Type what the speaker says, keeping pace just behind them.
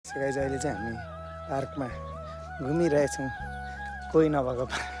Guys अहिले चाहिँ हामी पार्कमा घुमिरहेछौँ कोही नभएको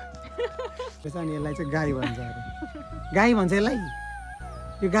पार्क अनि यसलाई चाहिँ गाई भन्छ अरे गाई भन्छ यसलाई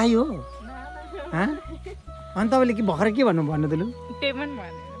यो गाई हो अनि तपाईँले के भर्खर के भन्नु त लु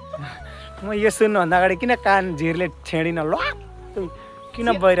म यो सुन्नुभन्दा अगाडि किन कान झिरले छेडिन ल किन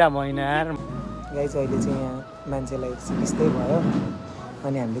बहिरा भएन यार गाई चाहिँ अहिले चाहिँ यहाँ मान्छेलाई चिकित्सै भयो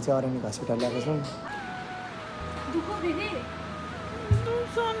अनि हामीले चाहिँ अरनिक हस्पिटल ल्याएको छौँ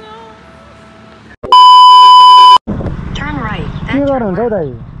के गर्नुहुन्छ हौ दाइ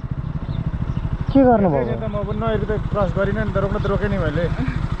के गर्नुभयो म पनि नहेरी त क्रस गरिनँ नि त रोक्न त रोकेँ नि मैले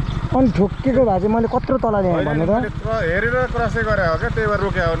अनि ठोक्केको भए चाहिँ मैले कत्रो तल ल्याएँ भन्नु त हेरेर क्रसै गरे हो क्या त्यही भएर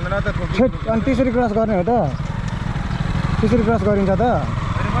रोक्यो हो न त अनि त्यसरी क्रस गर्ने हो त त्यसरी क्रस गरिन्छ त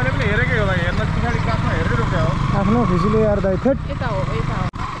मैले पनि हेरेकै होला हेर्न पछाडि काठमा हेरेर रोक्यो हो आफ्नो खुसीले यार दाइ थेट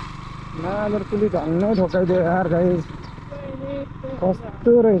नागर पुलिस झन्नै ठोकाइदियो यार दाइ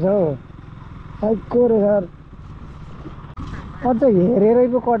कस्तो रहेछ हौ साइको रहेछ यार अझ हेरेरै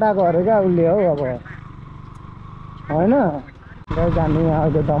पो कटाएको अरे क्या उसले हौ अब होइन गाई जाने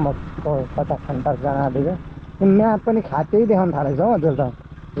अहिले दमकको कता खन्टाक जान आँटेको क्या म्याप पनि खाँचै देखाउनु थालेको छ हौ अझै त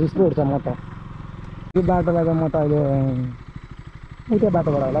रिस उठ्छ म त यो बाटोलाई त म त अहिले उतै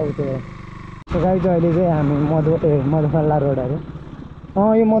बाटोबाट होला उतै गाई चाहिँ अहिले चाहिँ हामी मधुमल्ला रोड अरे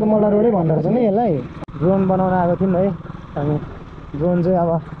यो मधुमल्ला रोडै भन्दो रहेछ नि यसलाई ड्रोन बनाउन आएको थियौँ है अनि ड्रोन चाहिँ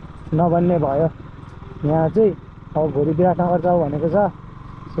अब नबन्ने भयो यहाँ चाहिँ अब भोलि विराटनगर जाऊ भनेको छ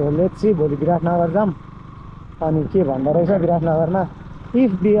सो लेट्स सी भोलि विराटनगर जाऊँ अनि के भन्दो रहेछ विराटनगरमा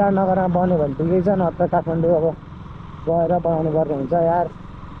इफ विराटनगरमा बन्यो भने ठिकै छ नत्र काठमाडौँ अब गएर बनाउनु पर्ने हुन्छ यार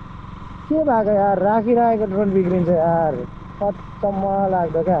के भएको यार राखिरहेको ड्रोन बिग्रिन्छ यार अचम्म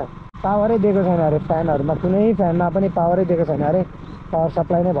लाग्दो क्या पावरै दिएको छैन अरे फ्यानहरूमा कुनै फ्यानमा पनि पावरै दिएको छैन अरे पावर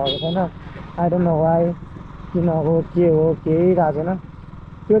सप्लाई नै भएको छैन आई डोन्ट नो वाइ किन हो केही थाहा छैन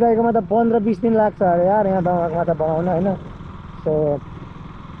त्यो दाइकोमा त 15-20 दिन लाग्छ अरे यार यहाँ दमकमा त बनाउन होइन सो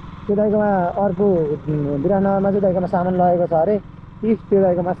त्यो दाइकोमा अर्को विराटनगरमा चाहिँ दाइकोमा सामान लगेको छ अरे इफ त्यो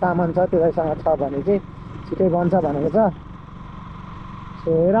दाइकोमा सामान छ त्यो दाइसँग छ भने चाहिँ छिटै बन्छ भनेको छ सो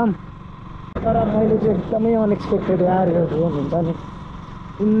हेरौँ तर मैले चाहिँ एकदमै अनएक्सपेक्टेड यार यो ड्रोन हुन्छ नि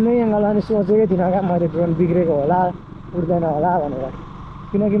कुनै एङ्गलमा नि सोचेकै थिइनँ क्या मैले ड्रोन बिग्रेको होला उड्दैन होला भनेर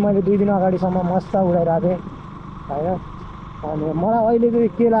किनकि मैले 2 दिन अगाडिसम्म मस्त उडाइरहेको थिएँ होइन अनि मलाई अहिले चाहिँ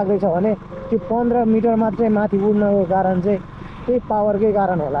के लाग्दैछ भने त्यो 15 मिटर मात्रै माथि उड्नको कारण चाहिँ त्यही पावरकै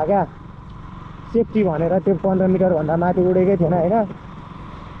कारण होला क्या सेफ्टी भनेर त्यो 15 मिटरभन्दा माथि उडेकै थिएन होइन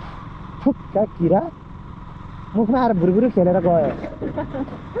फुक्का किरा मुखमा आएर भुरभुरु खेलेर गयो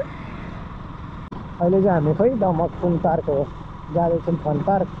अहिले चाहिँ हामी खोइ दमक कुन पार्क हो जाँदैछौँ फन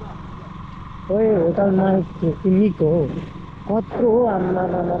पार्क खोइ होटल निक हो कत्रो हो आम्मा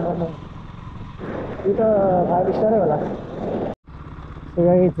यो त 5 स्टारै होला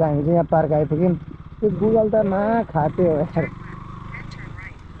हामी चाहिँ यहाँ पार्क आइपुग्यौँ त्यो गुगल त खाते हो यार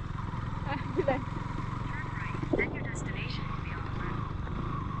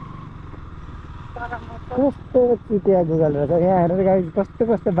कस्तो चिटिया गुगल रहेछ यहाँ हेरेर गाडी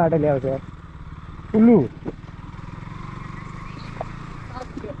कस्तो बाटो ल्याउँछ उल्लु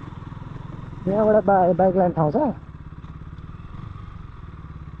यहाँबाट बाइक लाने ठाउँ छ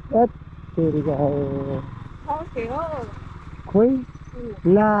खोइ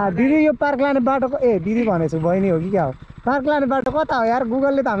ला दिदी यो पार्क लाने बाटोको दिदी भनेछु बहिनी हो कि क्या हो पार्क लाने बाटो कता हो यार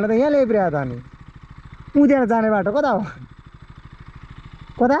गुगलले त हामीलाई त यहाँ ल्याइपुर्यायो त अनि उद्यान जाने बाटो कता हो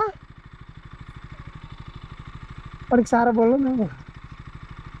कता अलिक साह्रो बोल्नु न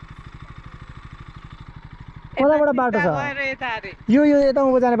कताबाट बाटो छ यो यता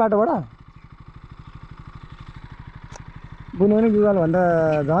उँभो जाने बाटोबाट बुनु पनि गुगल भन्दा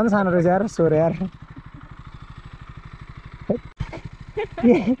झन् सानो रहेछ यार सोर यार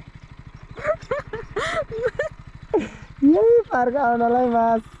यही पार्क आउनलाई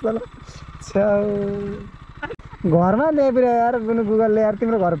मासला छ्याउ घरमा ल्याइपुर्यो यार बुनु गुगलले यार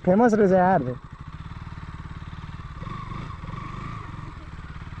तिम्रो घर फेमस रहेछ यार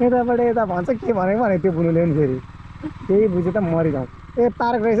यताबाट यता भन्छ के भनेको भने त्यो बुनुले पनि फेरि त्यही बुझ्यो त मरिजाउँ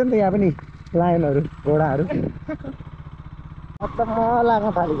पार्क रहेछ नि त यहाँ पनि लायनहरू घोडाहरू म लाग्न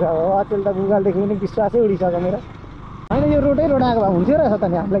थालेको हो अचेल त गुगलदेखि पनि विश्वासै उडिसक्यो मेरो होइन यो रोड आएको भए हुन्थ्यो रहेछ त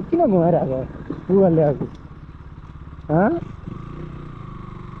नि हामीलाई किन घुमाइरहेको गुगलले अघि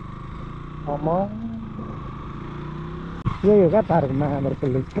यही हो क्या पार्कमा हाम्रो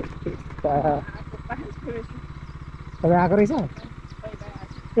पुलिस तपाईँ आएको रहेछ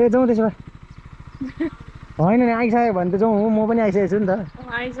जाउँ त्यसो भए होइन नि आइसक्यो भने त जाउँ म पनि आइसकेको छु नि त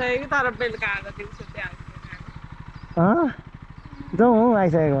जाउँ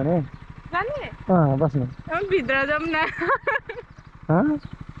आइसकेको भने बस्नु भित्र जाऊँ न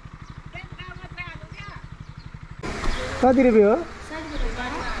कति रुपियाँ हो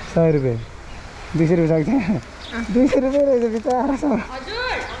 100 रुपियाँ 200 रुपियाँ सक्छ 200 रुपियाँ रहेछ बिचारासँग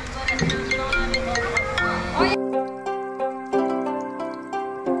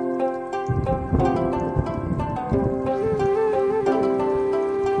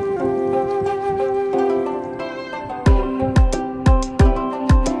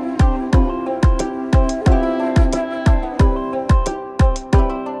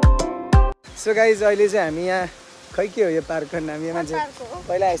सो गाइज अहिले चाहिँ हामी यहाँ खै के हो यो पार्कको नाम यो मान्छे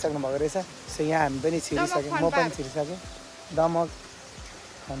पहिला आइसक्नु भएको रहेछ सो यहाँ हामी पनि छिरिसक्यौँ म पनि छिरिसकेँ दमक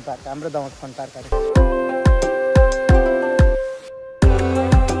फन पार्क हाम्रो दमक फन पार्क अरे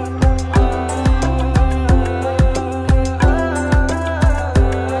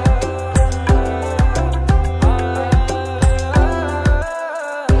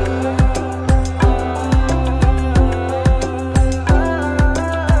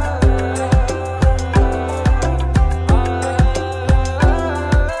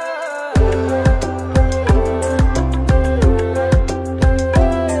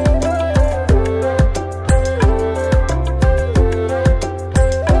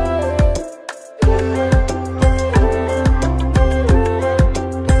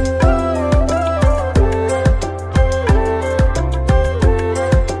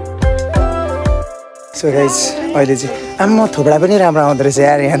सो गाइज अहिले चाहिँ आम्मा थोपडा पनि राम्रो आउँदो रहेछ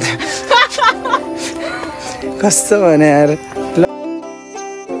यार यहाँ त कस्तो भने यार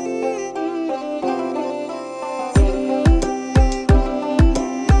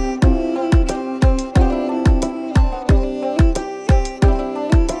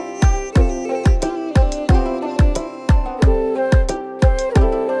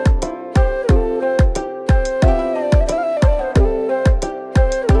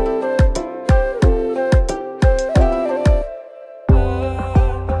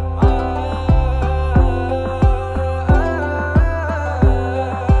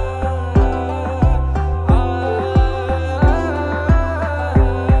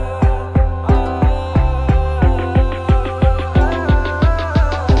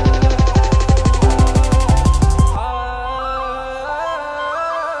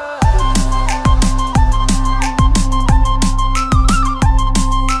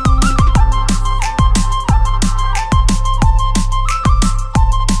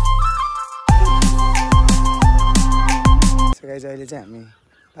अहिले चाहिँ हामी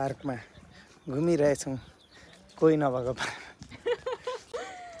पार्कमा घुमिरहेछौँ कोही नभएको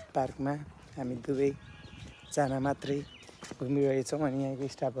पार्कमा हामी दुवैजना मात्रै घुमिरहेछौँ अनि यहाँको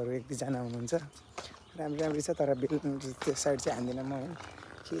स्टाफहरू एक दुईजना हुनुहुन्छ राम्रो छ तर त्यो साइड चाहिँ हान्दिनँ म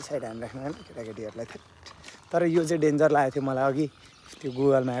के साइड हानिराख्नु होइन केटाकेटीहरूलाई तर यो चाहिँ डेन्जर लागेको थियो मलाई अघि त्यो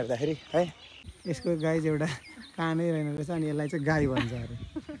गुगलमा हेर्दाखेरि है यसको गाई चाहिँ एउटा कानै रहेन रहेछ अनि यसलाई चाहिँ गाई भन्छ अरे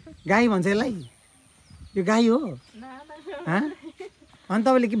गाई भन्छ यसलाई यो गाई हो अनि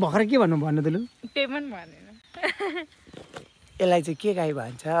तपाईँले के भर्खर के भन्नु त लु यसलाई चाहिँ के गाई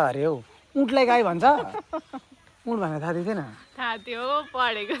भन्छ अरे हौ उँटलाई गाई भन्छ उँट भनेर थाहा थिएन थाहा थियो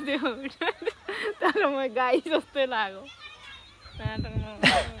पढेको थियो तर म गाई जस्तै लाग्यो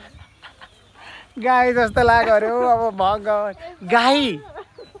गाई जस्तो लाग्यो अरे हौ अब भगवान गाई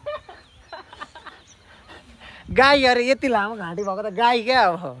गाई अरे यति लामो घाँटी भएको त गाई क्या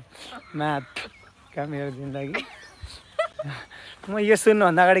अब माथ का मेरो जिन्दगी म यो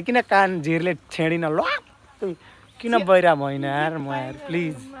सुन्नुभन्दा अगाडि किन कान झिरले छेडिन ल किन बहिरा होइन यार म यार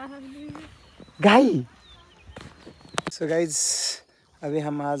प्लीज गाई सो गाइज अभी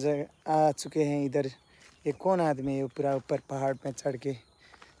हम आज आ चुके हैं इधर ये कौन आदमी है पूरा ऊपर पहाड़ पे चढ़ के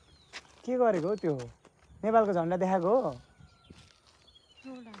गरेको हो त्यो नेपालको झन्डा देखाएको हो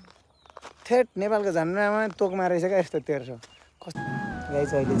थेट नेपालको झन्डामा तोकमा रहेछ क्या यस्तो 1300 कस्तो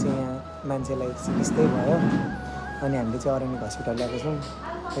गाइज अहिले चाहिँ यहाँ मान्छेलाई चिकित्सै भयो अनि हामीले चाहिँ अरनिक हस्पिटल ल्याएको छौँ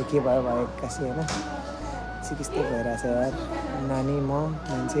खै के भयो एक्कासी होइन चिकित्सै भइरहेछ यार नानी म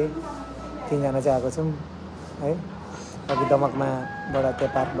मान्छे 3जना चाहिँ आएको छौँ है अघि दमकमाबाट त्यो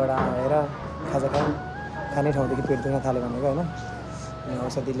पार्कबाट आएर खाजा खाने ठाउँदेखि पेट दुख्न थाल्यो भनेको होइन अनि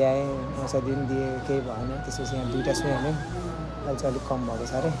औषधि ल्याएँ औषधि पनि दिएँ केही भएन त्यसपछि यहाँ 2टा सुई हाल्यो अहिले चाहिँ अलिक कम भएको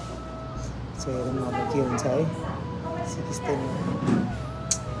छ अरे सो हेरौँ अब के हुन्छ है चिकित्सै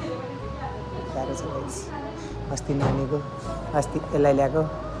गाह्रो छ गाइस अस्ति नानीको अस्ति यसलाई ल्याएको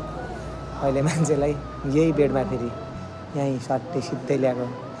अहिले मान्छेलाई यही बेडमा फेरि यहीँ सट्टै सिधै ल्याएको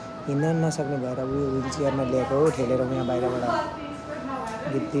हिँड्न नसक्ने भएर उयो व्हिल चेयरमा ल्याएको हो ठेलेर यहाँ बाहिरबाट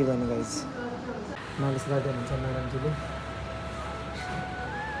गिद्दी भन्ने गाइस मालिस गर्दै हुन्छ म्याडमजीले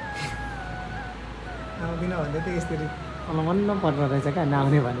आउँदिन भन्दै त यसरी अलमन्न पर्न रहेछ क्या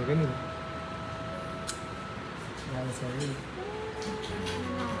नआउने भनेको नि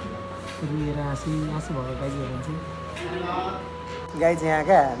रुएर हाँसी भएको गाइजहरू चाहिँ गाई चाहिँ यहाँ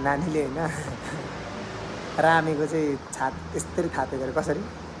क्या नानीले होइन रामेको चाहिँ यस्तरी थापेको अरे कसरी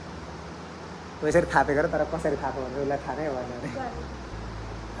यसरी थापेको तर कसरी थाप्यो भने उसलाई थाहा नै भएन अरे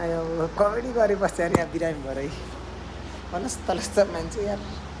आयो कमेडी गरेपछि अरे यहाँ बिरामी भएर भन्नुहोस् तलस्त मान्छे यार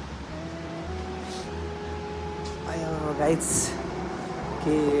आयो गाइज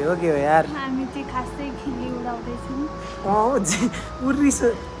के हो यार हामी चाहिँ खासै खिल्ली उडाउँदैछौँ ऊ रिस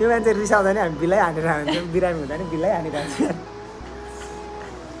यो मान्छे रिसाउँदा नि हामी बिलै हानेर हान्छौँ बिरामी हुँदा नि बिलै हानिरहन्छ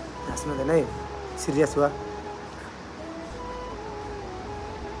हाँस्नु हुँदैन है सिरियस भयो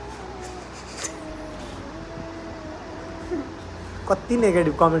कति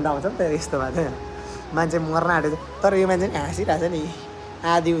नेगेटिभ कमेन्ट आउँछ नि त यस्तो भए चाहिँ मान्छे मर्न आँटेको तर यो मान्छे नि हाँसिरहेछ नि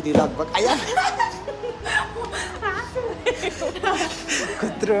आधी उधी लगभग आइया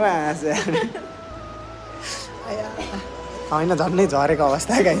कत्रोमा हाँस्यो होइन झन्डै झरेको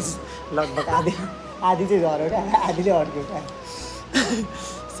अवस्था गाइस लगभग आधी चाहिँ झऱ्यो क्या आधीले अड्क्यो क्या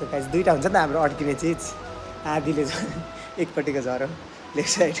सो गाइस दुईवटा हुन्छ नि त हाम्रो अड्किने चिज आधीले एकपट्टिको झरो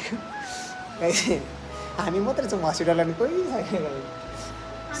लेफ्ट साइडको गाइस हामी मात्रै छौँ हस्पिटल अनि कोही छैन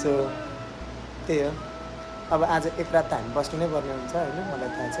सो त्यही हो अब आज एक रात त हामी बस्नु नै पर्ने हुन्छ होइन मलाई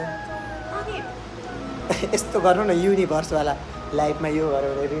थाहा छ यस्तो गर्नु न युनिभर्सवाला लाइफमा यो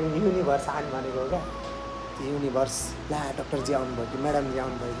गऱ्यो भने युनिभर्स आउनु भनेको हो क्या त्यो युनिभर्स ला डक्टरजी आउनुभयो कि म्याडमजी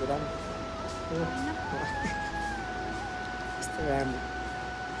आउनुभयो कि राम्रो यस्तो राम्रो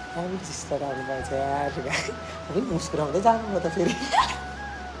सिस्टर आउनुभएको छ यार अलिक मुस्कुराउँदै जानुभयो त फेरि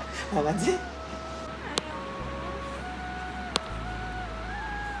मान्छे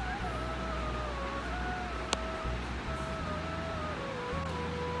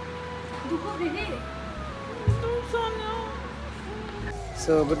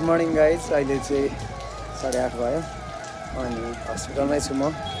सो गुड मर्निङ गाइज अहिले चाहिँ 8:30 भयो अनि हस्पिटलमै छु म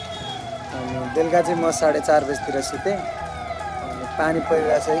अनि बेलुका चाहिँ म 4:30 बजीतिर सुतेँ अनि पानी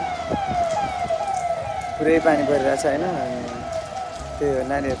परिरहेछ है पुरै पानी परिरहेछ होइन अनि त्यही हो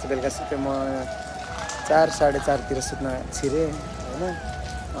नानीहरू चाहिँ बेलुका सुतेँ म 4-4:30तिर सुत्न छिरेँ होइन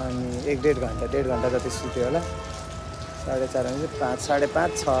अनि 1-1.5 घन्टा 1.5 घन्टा जति सुतेँ होला 4:30 भने चाहिँ 5,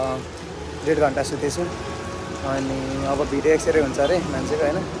 5:30, 6 1.5 घन्टा सुतेछु अनि अब भिडियो एक्सरे हुन्छ अरे मान्छेको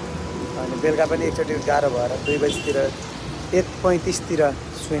होइन अनि बेलुका पनि एकचोटि गाह्रो भएर 2 बजीतिर 1:35तिर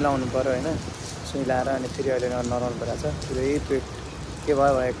सुई लाउनु पऱ्यो होइन सुई लाएर अनि फेरि अहिले नर्मल भइरहेको छ पुरै पेट के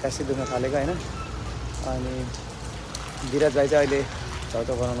भयो एक्कासी दुख्न थालेको होइन अनि विराज भाइ चाहिँ अहिले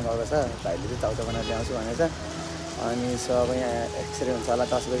चाउचाउ बनाउनु गएको छ भाइले चाहिँ चाउचाउ बनाएर ल्याउँछु भनेको छ अनि सो अब यहाँ एक्सरे हुन्छ होला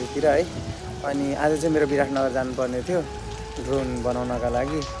 10 बजीतिर है अनि आज चाहिँ मेरो विराटनगर जानुपर्ने थियो ड्रोन बनाउनका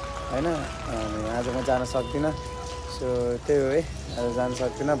लागि होइन अनि आज म जान सक्दिनँ सो त्यही हो है आज जान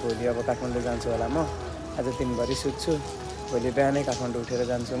सक्दिनँ भोलि अब काठमाडौँ जान्छु होला म आज दिनभरि सुत्छु भोलि बिहानै काठमाडौँ उठेर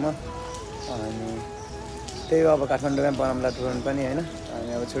जान्छु म अनि त्यही हो अब काठमाडौँमै बनाउँला ड्रोन पनि होइन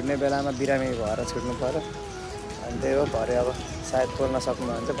अनि अब छुट्ने बेलामा बिरामी भएर छुट्नु पऱ्यो अनि त्यही हो भरे अब सायद बोल्न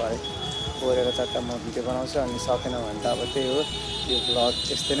सक्नुहुन्छ भरे बोलेर चट्टा म भिडियो बनाउँछु अनि सकेन भने त अब त्यही हो यो भ्लग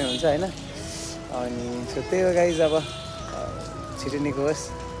यस्तै नै हुन्छ होइन अनि सो त्यही हो गाइज अब छिटो निको होस्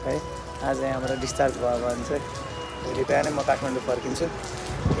है आज यहाँबाट डिस्चार्ज भयो भने चाहिँ भोलि बिहानै म काठमाडौँ फर्किन्छु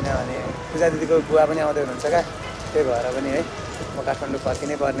किनभने पूजा दिदीको बुवा पनि आउँदै हुनुहुन्छ क्या त्यही भएर पनि है म काठमाडौँ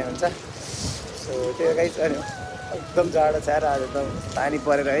फर्किनै पर्ने हुन्छ सो त्यो गाइज अनि एकदम जाडो छ यार आज एकदम पानी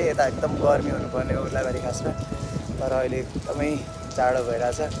परेर है यता एकदम गर्मी हुनुपर्ने ओद्लाबारी खासमा तर अहिले एकदमै जाडो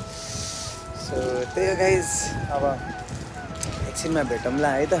भइरहेछ सो त्यही हो गाइज अब एकछिनमा भेटौँला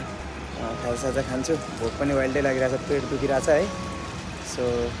है त खाजासाजा खान्छु भोक पनि वाइल्डै लागिरहेछ पेट दुखिरहेछ है सो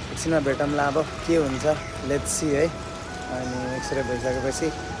एकछिनमा भेटौँला अब के हुन्छ लेट्स सी है अनि एक्सरे भइसकेपछि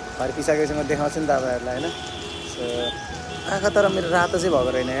फर्किसकेपछि म देखाउँछु नि तपाईँहरूलाई होइन सो आँखा तर मेरो रातो चाहिँ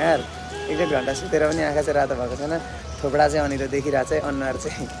भएको रहेन यार 1-1.5 घन्टा सुतेर पनि आँखा चाहिँ रातो भएको छैन थोपडा चाहिँ अनिलो देखिरहेछ है अनुहार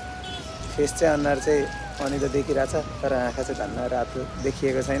चाहिँ फेस चाहिँ अनुहार चाहिँ अनिलो देखिरहेछ तर आँखा चाहिँ धन्न रातो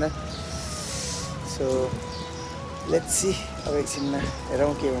देखिएको छैन सो लेट्स सी अब एकछिनमा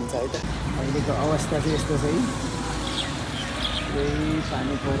हेरौँ के हुन्छ है त अहिलेको अवस्था चाहिँ यस्तो छ है पुरै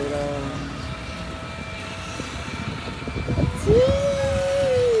पानी परेर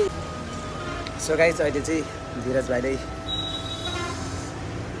सो गाइज अहिले चाहिँ धीरज भाइले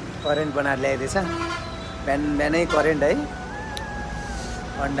करेन्ट बनाएर ल्याइदिएछ बिहानै करेन्ट है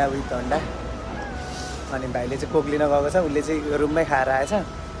अन्डा विथ अन्डा अनि भाइले चाहिँ कोक लिन गएको छ उसले चाहिँ रुममै खाएर आएछ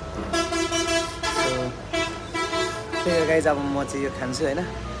त्यही हो गाइज अब म चाहिँ यो खान्छु होइन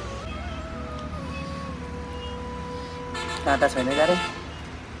काँटा छैन गाह्रो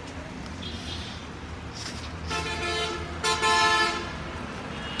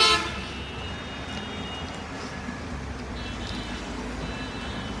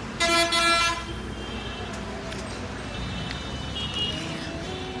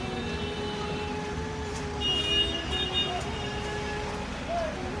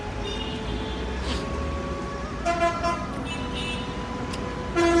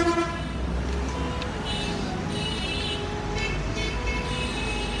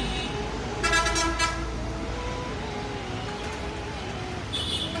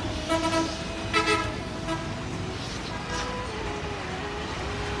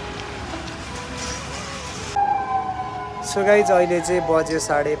सो गाइज अहिले चाहिँ बज्यो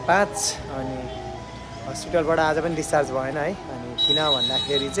 5:30 अनि हस्पिटलबाट आज पनि डिस्चार्ज भएन है। अनि किन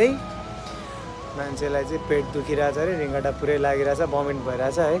भन्दाखेरि चाहिँ मान्छेलाई चाहिँ पेट दुखिरहेछ अरे, रिङ्गटा पुरै लागिरहेछ, भमिट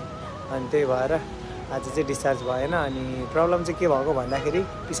भइरहेछ है। अनि त्यही भएर आज चाहिँ डिस्चार्ज भएन। अनि प्रब्लम चाहिँ के भएको भन्दाखेरि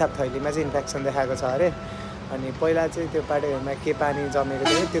पिसाब थैलीमा चाहिँ इन्फेक्सन देखाएको छ अरे। अनि पहिला चाहिँ त्यो पाटेहरूमा के पानी जमेको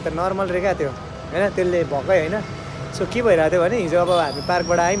थियो त्यो त नर्मल रहेछ त्यो होइन, त्यसले भएकै होइन। सो के भइरहेको थियो भने हिजो अब हामी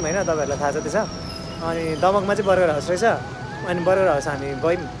पार्कबाट आयौँ होइन, तपाईँहरूलाई थाहा छ त्यसो। अनि दमकमा चाहिँ बर्गर हाउस रहेछ। अनि बर्गर हाउस हामी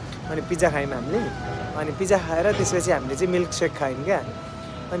गयौँ अनि पिज्जा खायौँ हामीले। अनि पिज्जा खाएर त्यसपछि हामीले चाहिँ मिल्क सेक खायौँ क्या।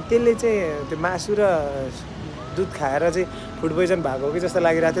 अनि त्यसले चाहिँ त्यो मासु र दुध खाएर चाहिँ फुड पोइजन भएको कि जस्तो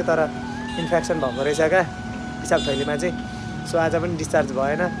लागिरहेको थियो, तर इन्फेक्सन भएको रहेछ क्या पिसाब थैलीमा चाहिँ। सो आज पनि डिस्चार्ज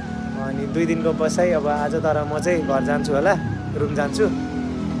भएन। अनि 2 दिनको बसाइ अब आज। तर म चाहिँ घर जान्छु होला, रुम जान्छु।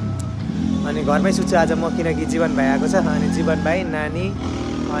 अनि घरमै सुत्छु आज म, किनकि जीवन भाइ आएको छ। अनि जीवन भाइ, नानी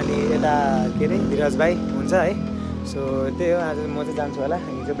अनि यता के अरे धीरज भाइ हुन्छ है। सो त्यही हो, आज म चाहिँ जान्छु होला।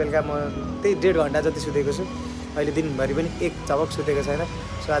 हिजो बेलुका म त्यही 1.5 घन्टा जति सुतेको छु। अहिले दिनभरि पनि एक झपक सुतेको छैन।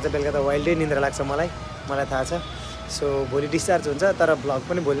 सो आज बेलुका त वाइल्डै निन्द्रा लाग्छ मलाई थाहा छ। सो भोलि डिस्चार्ज हुन्छ, तर भ्लग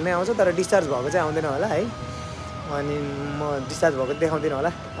पनि भोलि नै आउँछ। तर डिस्चार्ज भएको चाहिँ आउँदैन होला है। अनि म डिस्चार्ज भएको देखाउँदिनँ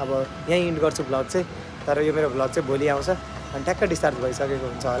होला। अब यहीँ इन्ड गर्छु भ्लग चाहिँ, तर यो मेरो भ्लग चाहिँ भोलि आउँछ। अनि ठ्याक्क डिस्चार्ज भइसकेको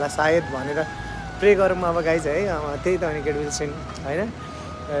हुन्छ होला सायद भनेर प्रे गरौँ अब गाइज है। त्यही त अनि गेटविल्सन होइन,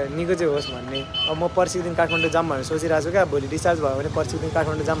 निको चाहिँ होस् भन्ने। अब म पर्सिको दिन काठमाडौँ जाऊँ भनेर सोचिरहेको छु क्या। भोलि डिस्चार्ज भयो भने पर्सिको दिन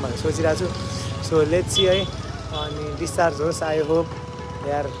काठमाडौँ जाऊँ भनेर सोचिरहेको छु। सो लेट्स सी है। अनि डिस्चार्ज होस्, आई होप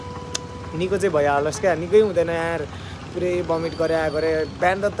यार निको चाहिँ भइहालोस् क्या। निकै हुँदैन यार, पुरै भमिट गरे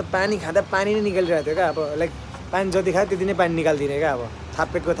बिहान त पानी खाँदा पानी नै निकालिरहेको थियो क्या। अब लाइक पानी जति खायो त्यति नै पानी निकालिदिने क्या। अब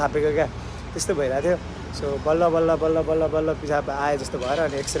थापेको क्या, त्यस्तो भइरहेको थियो। सो बल्ल बल्ल बल्ल बल्ल बल्ल पिसाब आयो जस्तो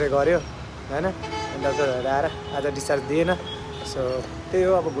भएर अनि एक्सरे गऱ्यो होइन। अनि डक्टरहरू आएर आज डिस्चार्ज दिएन। सो त्यही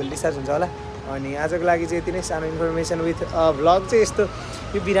हो, अब भोलि डिस्चार्ज हुन्छ होला। अनि आजको लागि चाहिँ यति नै सानो इन्फर्मेसन विथ भ्लग चाहिँ यस्तो।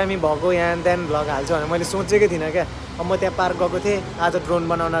 यो बिरामी भएको यहाँ त्यहाँ भ्लग हाल्छु भनेर मैले सोचेकै थिइनँ क्या। अब म त्यहाँ पार्क गएको थिएँ आज ड्रोन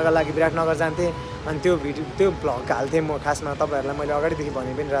बनाउनको लागि, विराटनगर जान्थेँ। अनि त्यो भ्लग हाल्थेँ म। खासमा तपाईँहरूलाई मैले अगाडिदेखि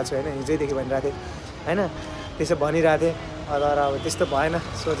भनि पनि रहेको छु होइन, हिजैदेखि भनिरहेको थिएँ होइन, त्यसो भनिरहेको थिएँ। तर अब त्यस्तो भएन,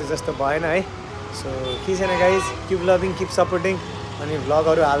 सोचे जस्तो भएन है। सो के छैन guys, keep loving, keep supporting. अनि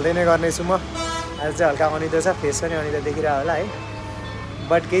भ्लगहरू हाल्दै नै गर्नेछु म। आज चाहिँ हल्का अनिदो छ, फेस पनि अनिदो देखिरह होला है।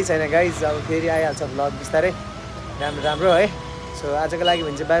 बट केही छैन गाइज, अब फेरि आइहाल्छ भ्लग बिस्तारै राम्रो है। सो आजको लागि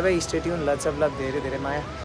भने चाहिँ by by, stay tune, lots of love, धेरै धेरै माया।